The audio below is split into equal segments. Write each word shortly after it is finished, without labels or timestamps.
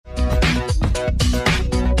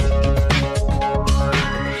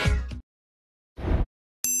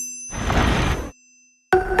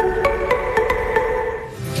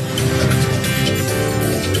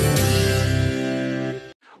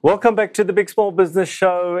Welcome back to the Big Small Business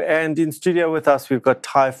Show. And in studio with us, we've got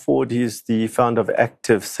Ty Ford. He's the founder of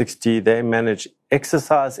Active 60. They manage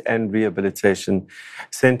exercise and rehabilitation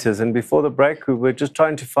centers. And before the break, we were just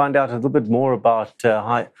trying to find out a little bit more about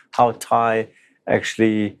how Ty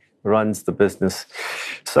actually runs the business.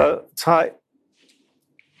 So, Ty,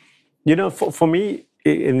 you know, for me,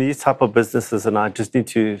 in these type of businesses, and I just need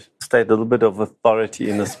to state a little bit of authority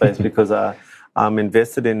in the space because I'm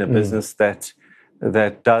invested in a business that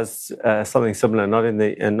does something similar, not in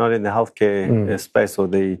the healthcare space or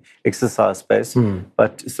the exercise space,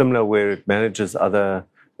 but similar where it manages other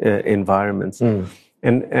environments.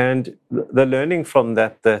 And the learning from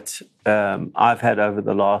that I've had over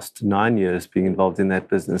the last 9 years being involved in that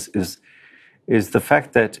business is the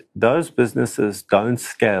fact that those businesses don't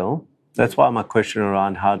scale. That's why my question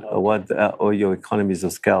around what your economies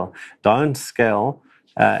of scale don't scale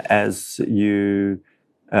as you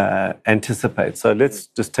anticipate. So let's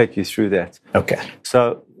just take you through that. Okay.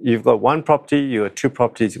 So you've got one property, you've got two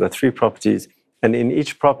properties, you've got three properties, and in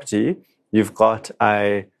each property you've got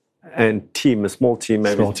a small team,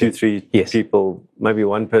 maybe three people, maybe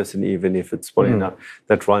one person even if it's small enough,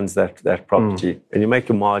 that runs that property, and you make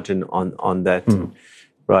a margin on that,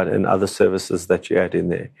 right, and other services that you add in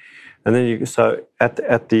there, and then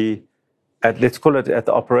let's call it at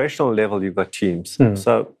the operational level, you've got teams.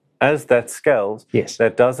 So as that scales,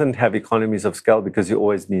 that doesn't have economies of scale because you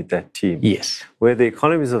always need that team. Yes. Where the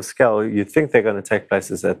economies of scale, you think they're going to take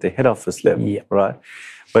place is at the head office level, right?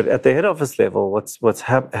 But at the head office level, what's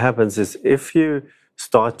happens is if you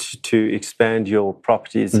start to expand your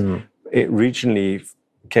properties regionally,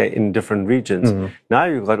 in different regions, now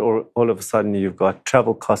you've got all of a sudden you've got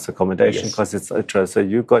travel costs, accommodation costs, etc. So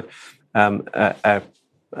you've got a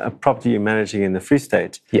property you're managing in the Free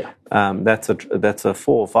State, that's a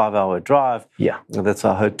 4 or 5 hour drive. That's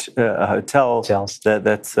a hotel. That's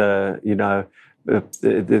the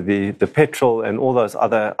petrol and all those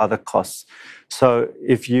other costs. So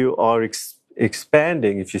if you are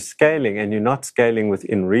expanding, if you're scaling and you're not scaling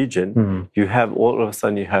within region, you have all of a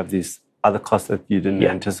sudden you have these other costs that you didn't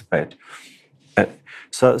anticipate.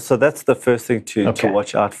 So that's the first thing to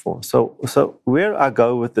watch out for. So where I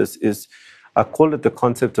go with this is, I call it the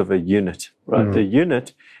concept of a unit, right? The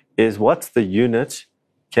unit is what's the unit,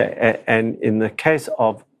 and in the case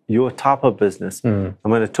of your type of business, I'm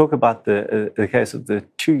going to talk about the case of the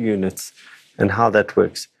 2 units and how that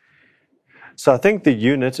works. So I think the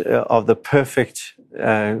unit of the perfect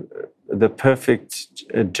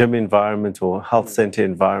gym environment or health center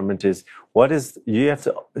environment is you have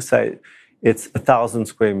to say it's 1,000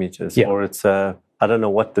 square meters or it's I don't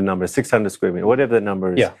know what the number is, 600 square meters, whatever the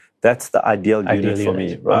number is. That's the ideal unit for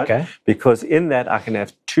me, right? Okay. Because in that I can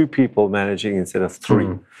have 2 people managing instead of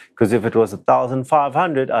 3. Because if it was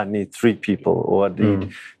 1,500, I'd need 3 people, or I'd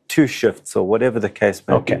need 2 shifts, or whatever the case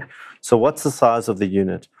may be. So what's the size of the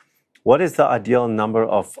unit? What is the ideal number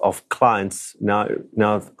of clients? Now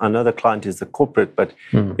I know the client is the corporate, but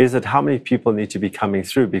is it how many people need to be coming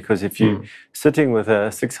through? Because if you're sitting with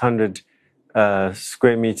a 600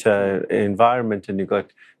 square meter environment and you've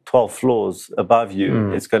got 12 floors above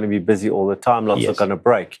you, it's going to be busy all the time. Lots are going to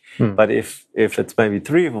break. But if it's maybe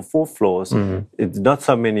 3 or 4 floors, it's not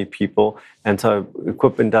so many people, and so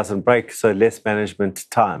equipment doesn't break, so less management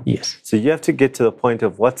time. So you have to get to the point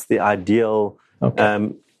of what's the ideal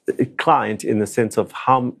client in the sense of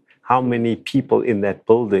how many people in that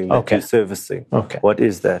building that you're servicing. What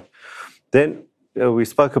is that? Then we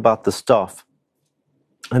spoke about the staff.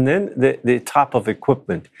 And then the type of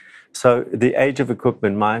equipment. So the age of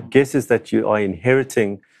equipment, my guess is that you are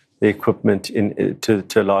inheriting the equipment to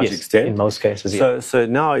a large extent. In most cases, So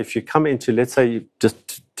now if you come into, let's say,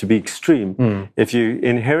 just to be extreme, if you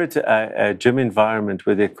inherit a gym environment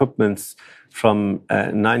where the equipment's from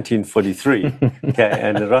 1943,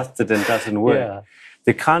 and rusted and doesn't work,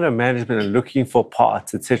 the kind of management and looking for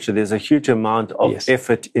parts, etc., there's a huge amount of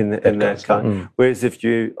effort in that kind. Whereas if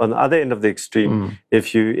you, on the other end of the extreme,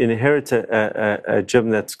 if you inherit a gym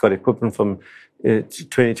that's got equipment from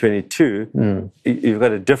 2022, you've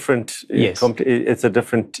got a different, it's a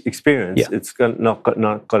different experience. It's not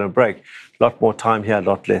going to break. A lot more time here, a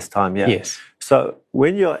lot less time here. So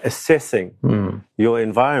when you're assessing your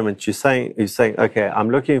environment, you're saying, okay, I'm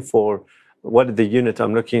looking for, what is the unit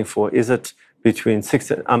I'm looking for? Is it between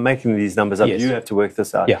 6, I'm making these numbers up, you have to work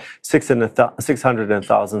this out, 600 and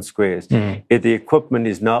 1,000 squares. If the equipment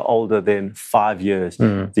is no older than 5 years,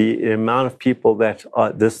 the amount of people that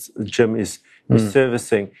this gym is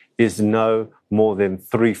servicing is no more than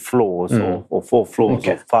 3 floors or 4 floors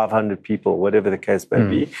or 500 people, whatever the case may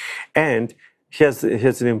be. And here's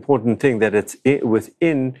an important thing, that it's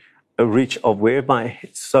within reach of where my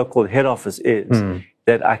so-called head office is,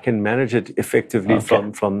 that I can manage it effectively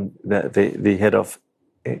from the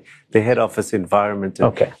head office environment,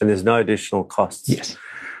 and there's no additional costs. Yes.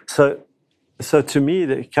 So to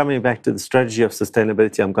me, coming back to the strategy of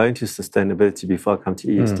sustainability, I'm going to sustainability before I come to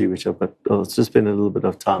ESG, which I'll just spend a little bit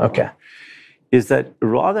of time on, is that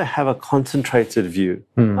rather have a concentrated view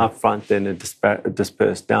up front than a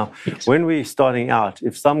dispersed. Now, when we're starting out,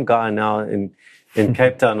 if some guy now in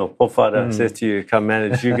Cape Town or Pofada says to you, come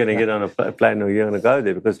manage, you're going to get on a plane or you're going to go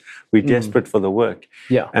there because we're desperate for the work.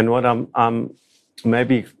 Yeah. And what I'm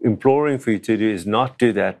maybe imploring for you to do is not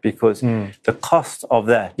do that, because the cost of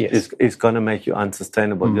that is going to make you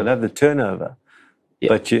unsustainable. You'll have the turnover,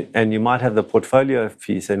 but you might have the portfolio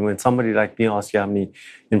piece. And when somebody like me asks you how many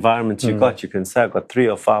environments you got, you can say I've got 3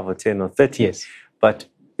 or 5 or 10 or 30. Yes. But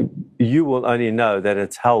you will only know that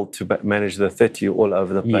it's hell to manage the 30 all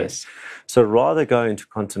over the place. So rather go into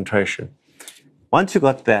concentration. Once you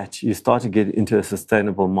got that, you start to get into a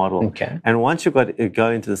sustainable model. And once you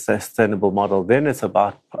go into the sustainable model, then it's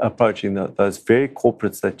about approaching those very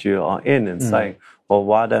corporates that you are in and saying, well,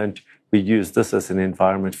 why don't we use this as an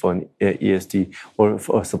environment for an ESD or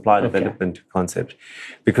for a supply development concept?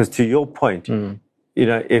 Because to your point,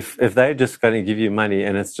 if they're just going to give you money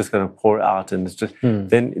and it's just going to pour out and it's just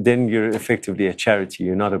then you're effectively a charity.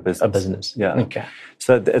 You're not a business. A business. Yeah. Okay.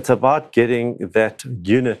 So it's about getting that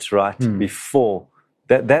unit right before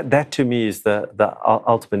that. To me is the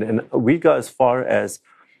ultimate. And we go as far as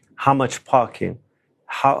how much parking,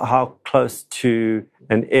 how close to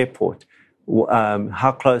an airport,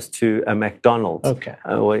 how close to a McDonald's.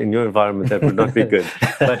 Well, in your environment that would not be good,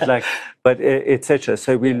 but etc.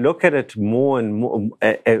 So we look at it more and more.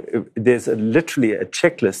 There's literally a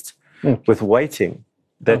checklist with weighting.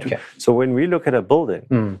 So when we look at a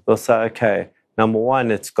building, we'll say, okay, number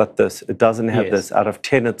 1, it's got this. It doesn't have this. Out of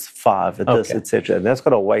 10, it's 5. It this, etc. And that's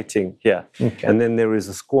got a weighting here. And then there is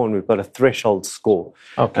a score, and we've got a threshold score.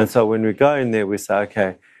 And so when we go in there, we say,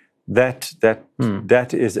 okay, that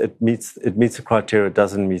is it meets the criteria. It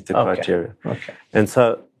doesn't meet the criteria. And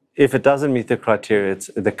so if it doesn't meet the criteria, it's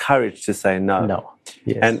the courage to say no. No.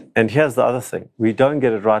 Yes. And here's the other thing: we don't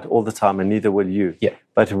get it right all the time, and neither will you. Yeah.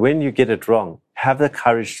 But when you get it wrong, have the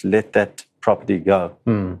courage to let that property go.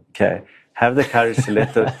 Okay. Have the courage to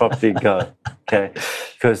let the property go. Okay.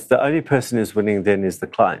 Because the only person who's winning then is the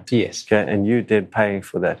client. Yes. Okay. And you then paying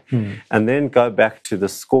for that. And then go back to the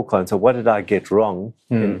scorecard. So what did I get wrong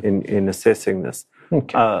in assessing this?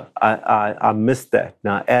 I missed that.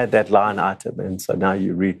 Now add that line item. And so now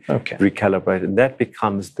you recalibrate. And that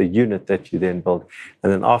becomes the unit that you then build.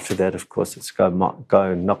 And then after that, of course, it's go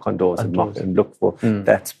and knock on doors and look for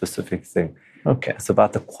that specific thing. Okay. It's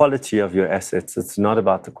about the quality of your assets. It's not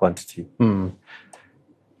about the quantity. All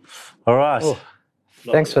right. Oh,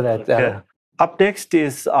 thanks for that. Up next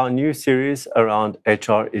is our new series around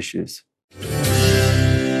HR issues.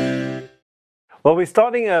 Well, we're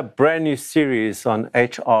starting a brand new series on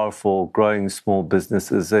HR for growing small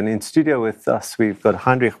businesses. And in studio with us, we've got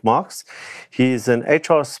Heinrich Marx. He's an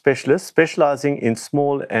HR specialist specializing in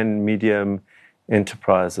small and medium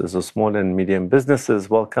enterprises or small and medium businesses.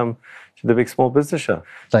 Welcome to the Big Small Business Show.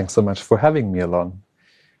 Thanks so much for having me along.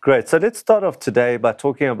 Great. So let's start off today by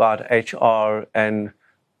talking about HR and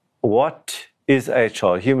what is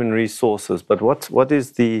HR, human resources, but what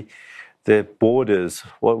is the borders?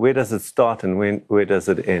 Where does it start and where does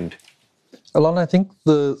it end? Alon, I think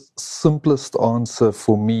the simplest answer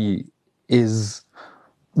for me is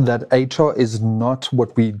that HR is not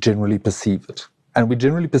what we generally perceive it. And we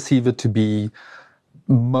generally perceive it to be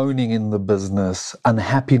moaning in the business,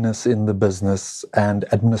 unhappiness in the business, and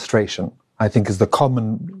administration, I think, is the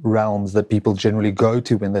common realms that people generally go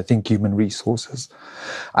to when they think human resources.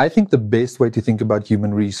 I think the best way to think about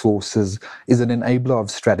human resources is an enabler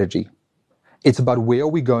of strategy. It's about where are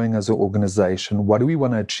we going as an organization, what do we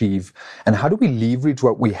want to achieve, and how do we leverage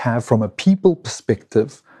what we have from a people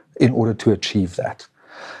perspective in order to achieve that.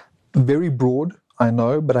 Very broad, I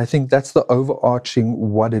know, but I think that's the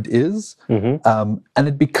overarching what it is. And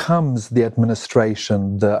it becomes the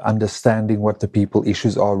administration, the understanding what the people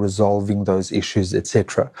issues are, resolving those issues,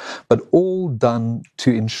 etc. But all done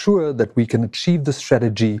to ensure that we can achieve the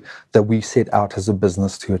strategy that we set out as a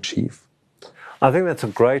business to achieve. I think that's a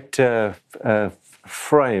great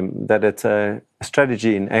frame, that it's a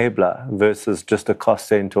strategy enabler versus just a cost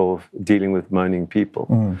center of dealing with moaning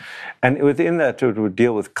people. And within that, it would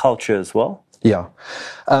deal with culture as well. Yeah.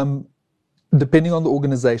 Depending on the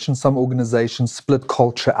organization, some organizations split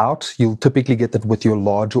culture out. You'll typically get that with your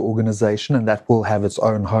larger organization, and that will have its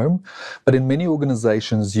own home. But in many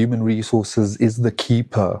organizations, human resources is the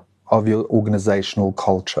keeper of your organizational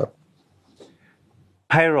culture.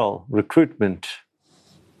 payroll, recruitment.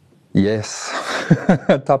 Yes,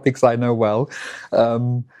 topics I know well.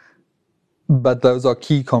 But those are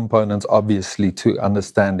key components, obviously, to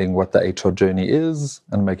understanding what the HR journey is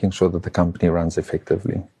and making sure that the company runs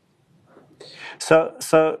effectively.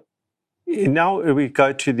 So now we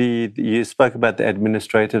go to you spoke about the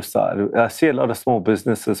administrative side. I see a lot of small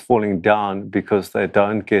businesses falling down because they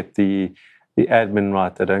don't get the admin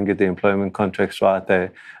right, they don't get the employment contracts right, they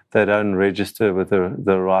don't register with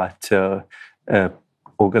the right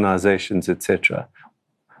organizations, etc.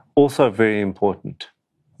 Also very important.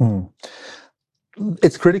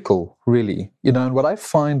 It's critical, really. And what I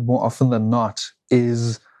find more often than not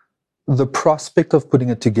is the prospect of putting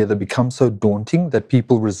it together becomes so daunting that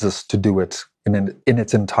people resist to do it in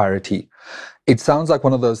its entirety. It sounds like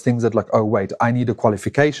one of those things that, like, oh, wait, I need a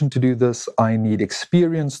qualification to do this. I need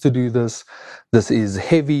experience to do this. This is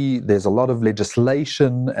heavy. There's a lot of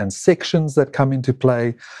legislation and sections that come into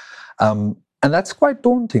play. And that's quite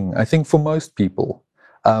daunting, I think, for most people.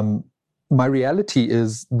 My reality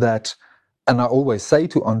is that, and I always say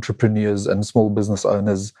to entrepreneurs and small business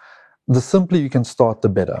owners, the simpler you can start, the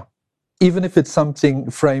better. Even if it's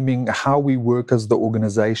something framing how we work as the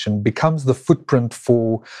organization becomes the footprint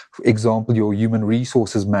for example, your human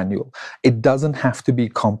resources manual. It doesn't have to be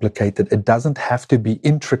complicated. It doesn't have to be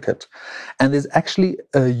intricate. And there's actually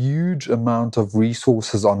a huge amount of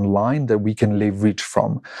resources online that we can leverage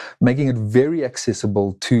from, making it very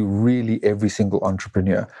accessible to really every single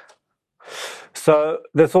entrepreneur. So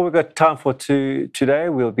that's all we've got time for today.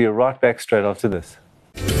 We'll be right back straight after this.